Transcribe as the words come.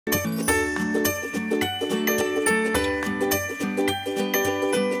Hello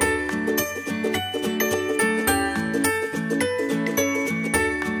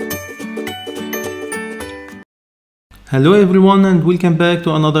everyone and welcome back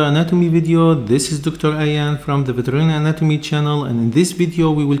to another anatomy video. This is Dr. Ayan from the Veterinary Anatomy channel, and in this video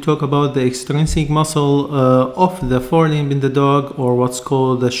we will talk about the extrinsic muscle of the forelimb in the dog, or what's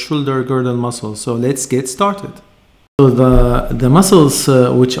called the shoulder girdle muscle. So let's get started. So the muscles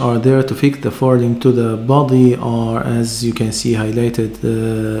which are there to fix the forelimb to the body are, as you can see highlighted,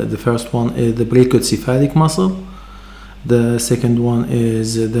 the first one is the brachiocephalic muscle, the second one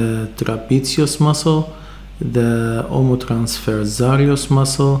is the trapezius muscle, the omotransversarius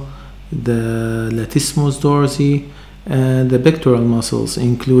muscle, the lastissimus dorsi, and the pectoral muscles,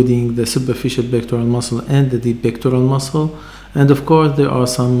 including the superficial pectoral muscle and the deep pectoral muscle. And of course there are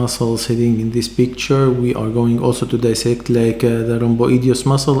some muscles hidden in this picture. We are going also to dissect, like the rhomboideus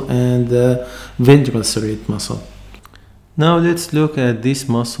muscle and the ventral serrate muscle. Now let's look at these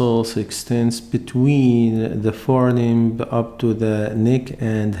muscles extends between the forelimb up to the neck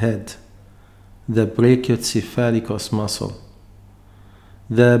and head. The brachiocephalicus muscle.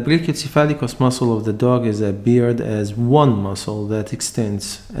 The brachiocephalicus muscle of the dog is appeared as one muscle that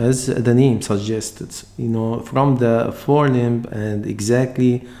extends, as the name suggests, from the forelimb and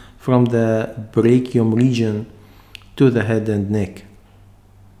exactly from the brachium region to the head and neck.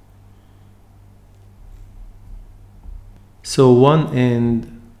 So one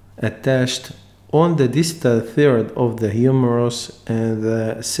end attached on the distal third of the humerus, and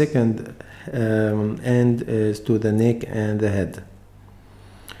the second end is to the neck and the head.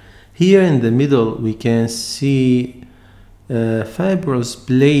 Here in the middle we can see a fibrous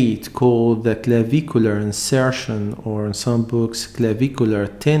plate called the clavicular insertion, or in some books clavicular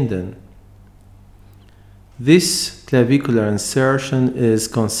tendon. This clavicular insertion is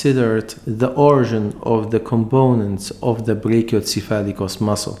considered the origin of the components of the brachiocephalicus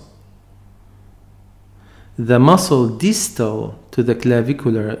muscle. The muscle distal to the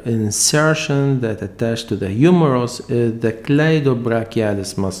clavicular insertion that attached to the humerus is the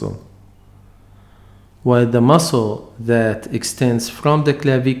cleidobrachialis muscle, while the muscle that extends from the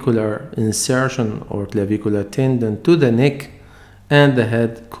clavicular insertion or clavicular tendon to the neck and the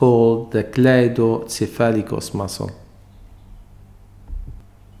head called the sternocleidomastoideus muscle.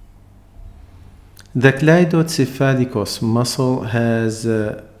 The sternocleidomastoideus muscle has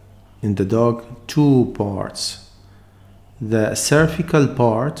in the dog two parts, the cervical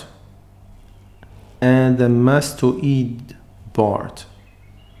part and the mastoid part.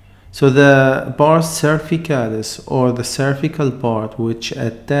 So the pars cervicalis, or the cervical part, which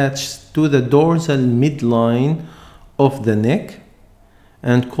attaches to the dorsal midline of the neck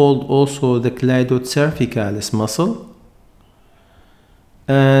and called also the cleidocervicalis muscle,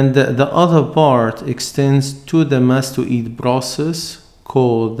 and the other part extends to the mastoid process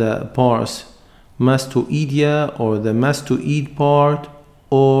called the pars mastoidea, or the mastoid part,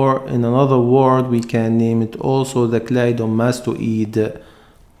 or in another word we can name it also the cleidomastoid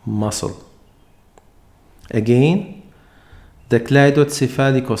muscle. Again, the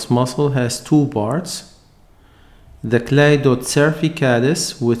cleidocephalicus muscle has two parts, the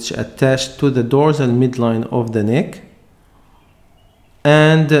cleidocervicalis, which attached to the dorsal midline of the neck,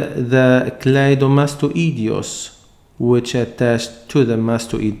 and the cleidomastoideus, which attached to the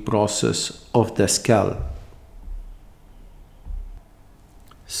mastoid process of the skull.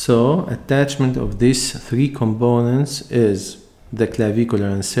 So attachment of these three components is the clavicular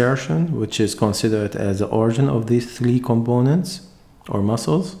insertion, which is considered as the origin of these three components or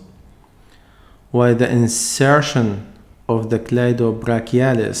muscles, while the insertion of the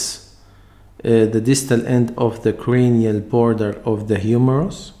cleidobrachialis, the distal end of the cranial border of the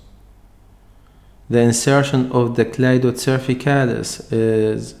humerus. The insertion of the cleidocervicalis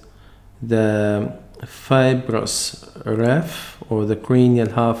is the fibrous raphe, or the cranial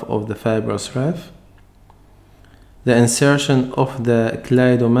half of the fibrous raphe. The insertion of the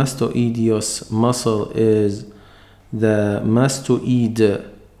cleidomastoideus muscle is the mastoid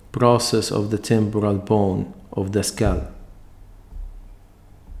process of the temporal bone of the skull.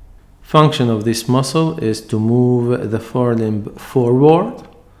 Function of this muscle is to move the forelimb forward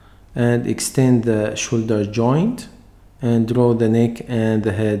and extend the shoulder joint and draw the neck and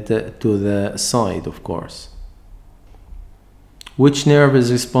the head to the side, of course. Which nerve is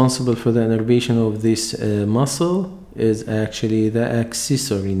responsible for the innervation of this muscle is actually the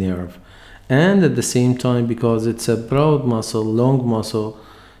accessory nerve. And at the same time, because it's a broad muscle, long muscle,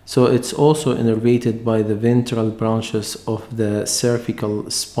 so it's also innervated by the ventral branches of the cervical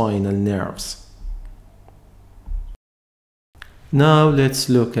spinal nerves. Now let's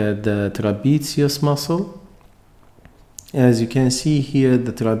look at the trapezius muscle. As you can see here,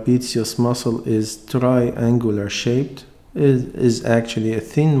 the trapezius muscle is triangular shaped. It is actually a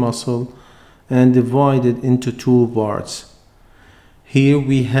thin muscle and divided into two parts. Here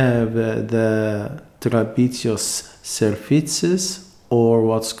we have the trapezius cervicis, or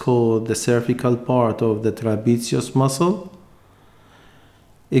what's called the cervical part of the trapezius muscle.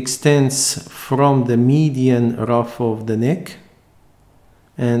 Extends from the median ruff of the neck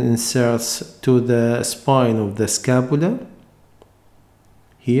and inserts to the spine of the scapula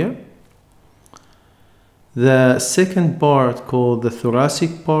here. The second part, called the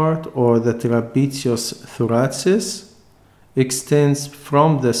thoracic part or the trapezius thoracis, extends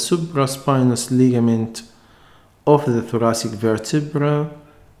from the supraspinous ligament of the thoracic vertebra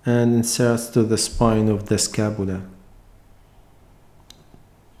and inserts to the spine of the scapula.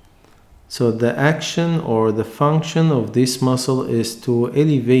 So the action or the function of this muscle is to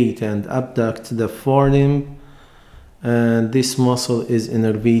elevate and abduct the forelimb, and this muscle is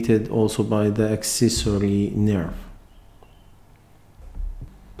innervated also by the accessory nerve.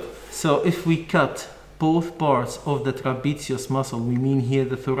 So if we cut both parts of the trapezius muscle, we mean here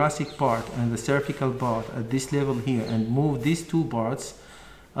the thoracic part and the cervical part at this level here, and move these two parts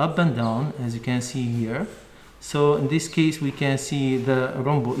up and down, as you can see here. So in this case we can see the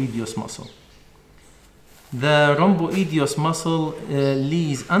rhomboideus muscle. The rhomboideus muscle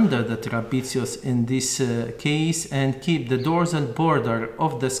lays under the trapezius in this case and keep the dorsal border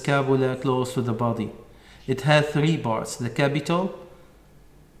of the scapula close to the body. It has three parts: the capital,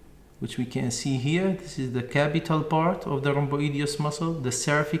 which we can see here. This is the capital part of the rhomboideus muscle, the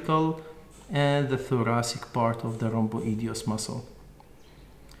cervical, and the thoracic part of the rhomboideus muscle.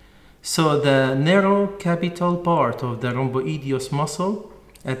 So the narrow capital part of the rhomboideus muscle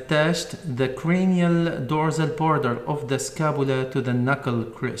attached the cranial dorsal border of the scapula to the knuckle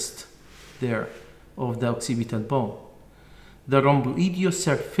crest there of the occipital bone. The rhomboideus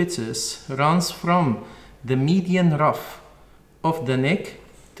cervicis runs from the median ruff of the neck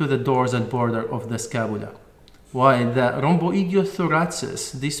to the dorsal border of the scapula, while the rhomboideus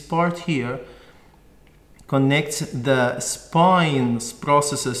thoracis, this part here, connects the spine's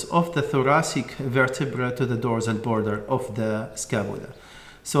processes of the thoracic vertebra to the dorsal border of the scapula.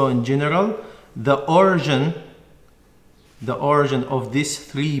 So in general, the origin of these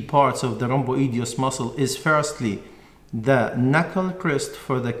three parts of the rhomboideus muscle is firstly the knuckle crest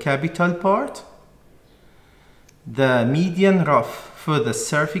for the capital part, the median ruff for the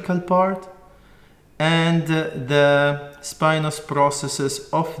cervical part, and the spinous processes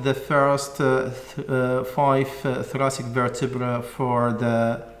of the first five thoracic vertebrae for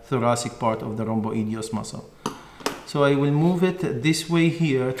the thoracic part of the rhomboideus muscle. So I will move it this way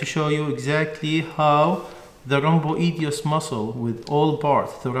here to show you exactly how the rhomboideus muscle with all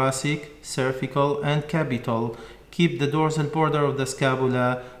parts, thoracic, cervical, and capital, keep the dorsal border of the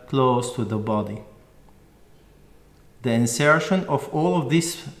scapula close to the body. The insertion of all of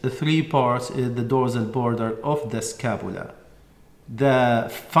these three parts is the dorsal border of the scapula.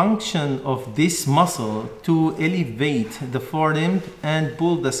 The function of this muscle to elevate the forelimb and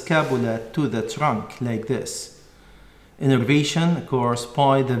pull the scapula to the trunk like this. Innervation occurs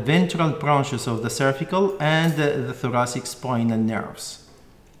by the ventral branches of the cervical and the thoracic spinal nerves.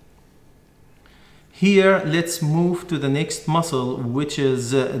 Here, let's move to the next muscle, which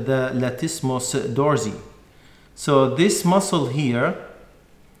is the latissimus dorsi. So this muscle here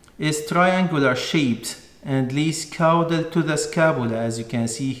is triangular shaped and lays caudal to the scapula, as you can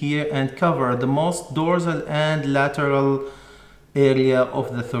see here, and cover the most dorsal and lateral area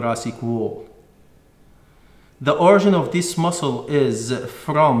of the thoracic wall. The origin of this muscle is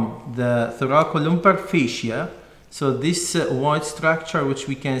from the thoracolumbar fascia. So this white structure which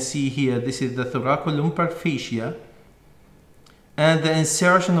we can see here, this is the thoracolumbar fascia. And the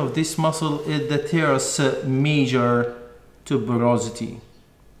insertion of this muscle is the teres major tuberosity.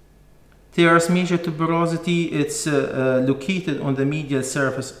 Teres major tuberosity, it's located on the medial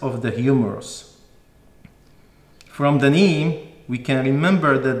surface of the humerus. From the name, we can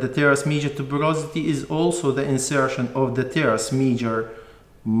remember that the teres major tuberosity is also the insertion of the teres major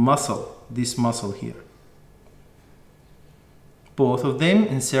muscle, this muscle here. Both of them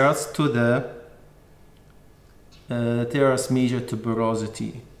inserts to the teres major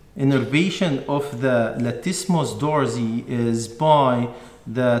tuberosity. Innervation of the latissimus dorsi is by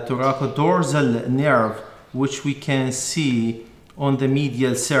the thoracodorsal nerve, which we can see on the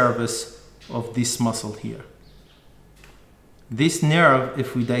medial surface of this muscle here. This nerve,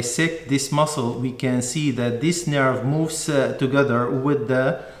 if we dissect this muscle, we can see that this nerve moves together with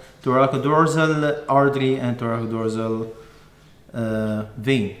the thoracodorsal artery and thoracodorsal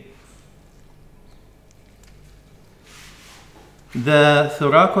vein. The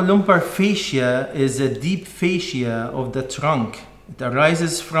thoracolumbar fascia is a deep fascia of the trunk. It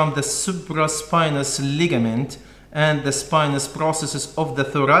arises from the supraspinous ligament and the spinous processes of the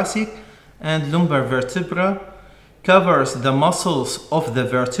thoracic and lumbar vertebra, covers the muscles of the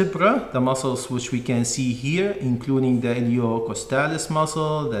vertebra, the muscles which we can see here, including the iliocostalis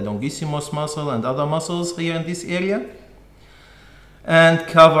muscle, the longissimus muscle, and other muscles here in this area, and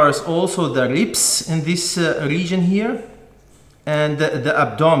covers also the ribs in this region here, and the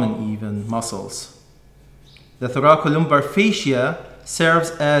abdomen even muscles. The thoracolumbar fascia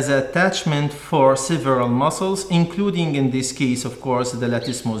serves as attachment for several muscles, including in this case, of course, the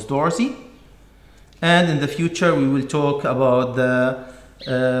latissimus dorsi. And in the future, we will talk about the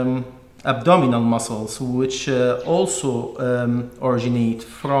abdominal muscles, which also originate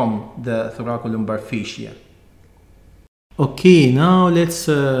from the thoracolumbar fascia. Okay, now let's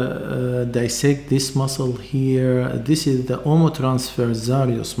dissect this muscle here. This is the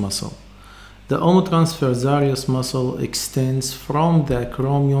omotransversarius muscle. The omotransversarius muscle extends from the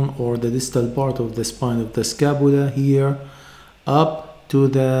acromion, or the distal part of the spine of the scapula here, up to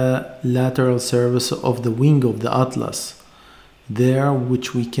the lateral surface of the wing of the atlas, there,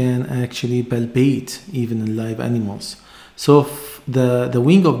 which we can actually palpate even in live animals. So the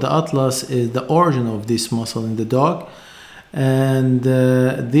wing of the atlas is the origin of this muscle in the dog, and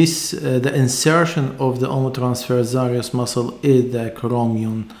the insertion of the omotransversarius muscle is the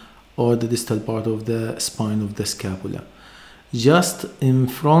acromion, or the distal part of the spine of the scapula. Just in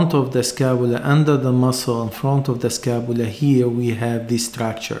front of the scapula, under the muscle in front of the scapula, here we have this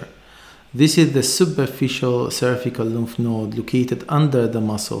structure. This is the superficial cervical lymph node located under the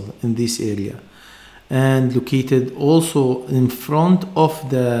muscle in this area, and located also in front of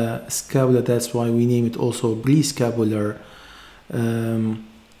the scapula. That's why we name it also prescapular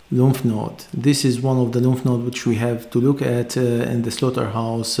lymph node. This is one of the lymph nodes which we have to look at in the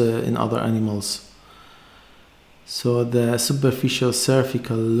slaughterhouse in other animals. So the superficial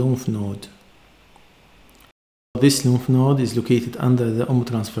cervical lymph node. This lymph node is located under the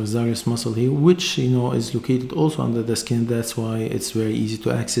omotransversarius muscle here, which is located also under the skin. That's why it's very easy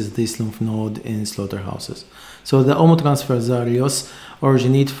to access this lymph node in slaughterhouses. So the omotransversarius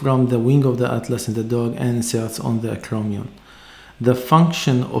originates from the wing of the atlas in the dog and inserts on the acromion. The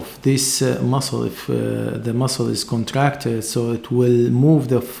function of this muscle, if the muscle is contracted, so it will move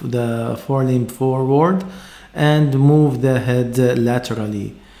the forelimb forward and move the head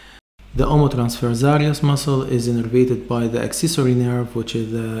laterally. The omotransversarius muscle is innervated by the accessory nerve, which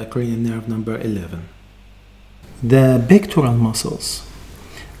is the cranial nerve number 11. The pectoral muscles.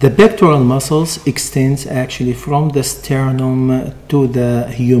 The pectoral muscles extends actually from the sternum to the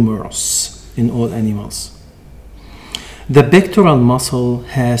humerus in all animals. The pectoral muscle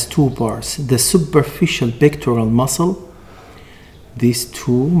has two parts: the superficial pectoral muscle, these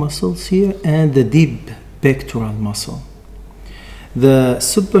two muscles here, and the deep pectoral muscle. The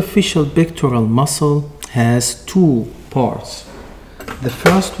superficial pectoral muscle has two parts. The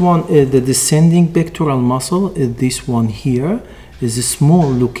first one is the descending pectoral muscle. This one here is small,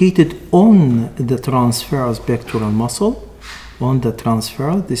 located on the transverse pectoral muscle. On the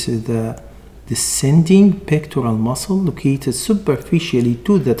transverse, this is the descending pectoral muscle located superficially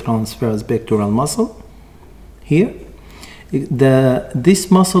to the transverse pectoral muscle. Here, this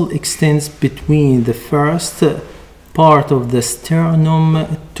muscle extends between the first part of the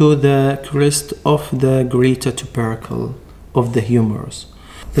sternum to the crest of the greater tubercle of the humerus.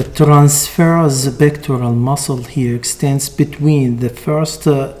 The transverse pectoral muscle here extends between the first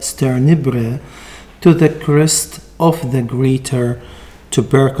sternibra to the crest of the greater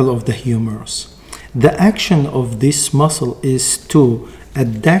tubercle of the humerus. The action of this muscle is to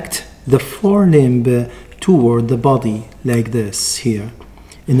adduct the forelimb toward the body, like this here.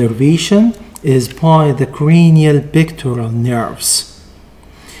 Innervation is by the cranial pectoral nerves.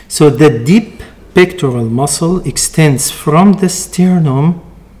 So the deep pectoral muscle extends from the sternum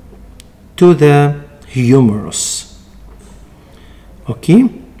to the humerus. Okay?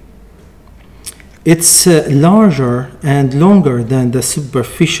 It's larger and longer than the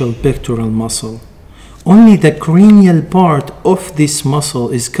superficial pectoral muscle. Only the cranial part of this muscle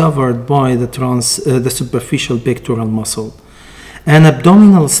is covered by the superficial pectoral muscle. An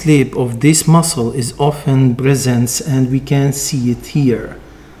abdominal slip of this muscle is often present, and we can see it here.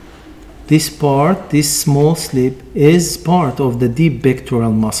 This part, this small slip, is part of the deep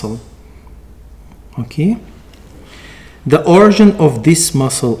pectoral muscle. Okay? The origin of this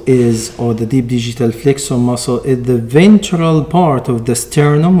muscle is, or the deep digital flexor muscle, is the ventral part of the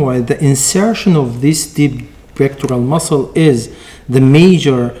sternum, while the insertion of this deep pectoral muscle is the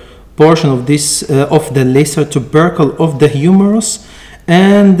major portion of this of the lesser tubercle of the humerus,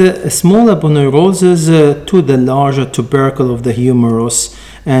 and small aponeurosis to the larger tubercle of the humerus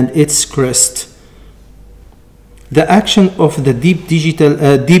and its crest. The action of the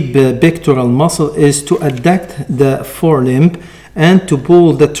deep pectoral muscle is to adduct the forelimb and to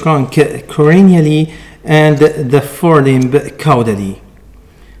pull the trunk cranially and the forelimb caudally.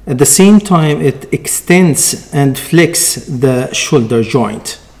 At the same time, it extends and flexes the shoulder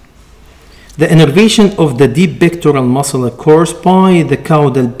joint. The innervation of the deep pectoral muscle occurs by the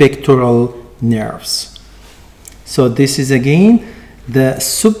caudal pectoral nerves. So this is again the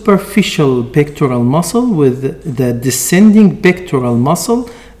superficial pectoral muscle with the descending pectoral muscle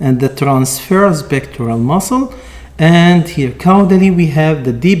and the transverse pectoral muscle, and here caudally we have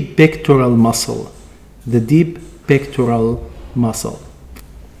the deep pectoral muscle,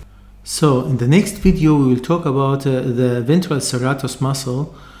 So in the next video we will talk about the ventral serratus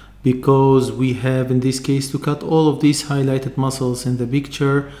muscle, because we have in this case to cut all of these highlighted muscles in the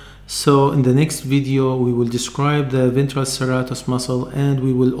picture. So in the next video we will describe the ventral serratus muscle, and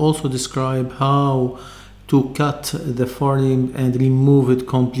we will also describe how to cut the forelimb and remove it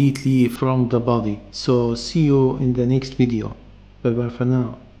completely from the body. So see you in the next video. Bye bye for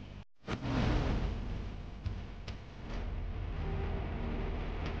now.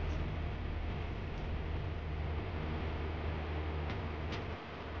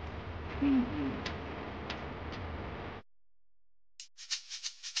 Mm-hmm.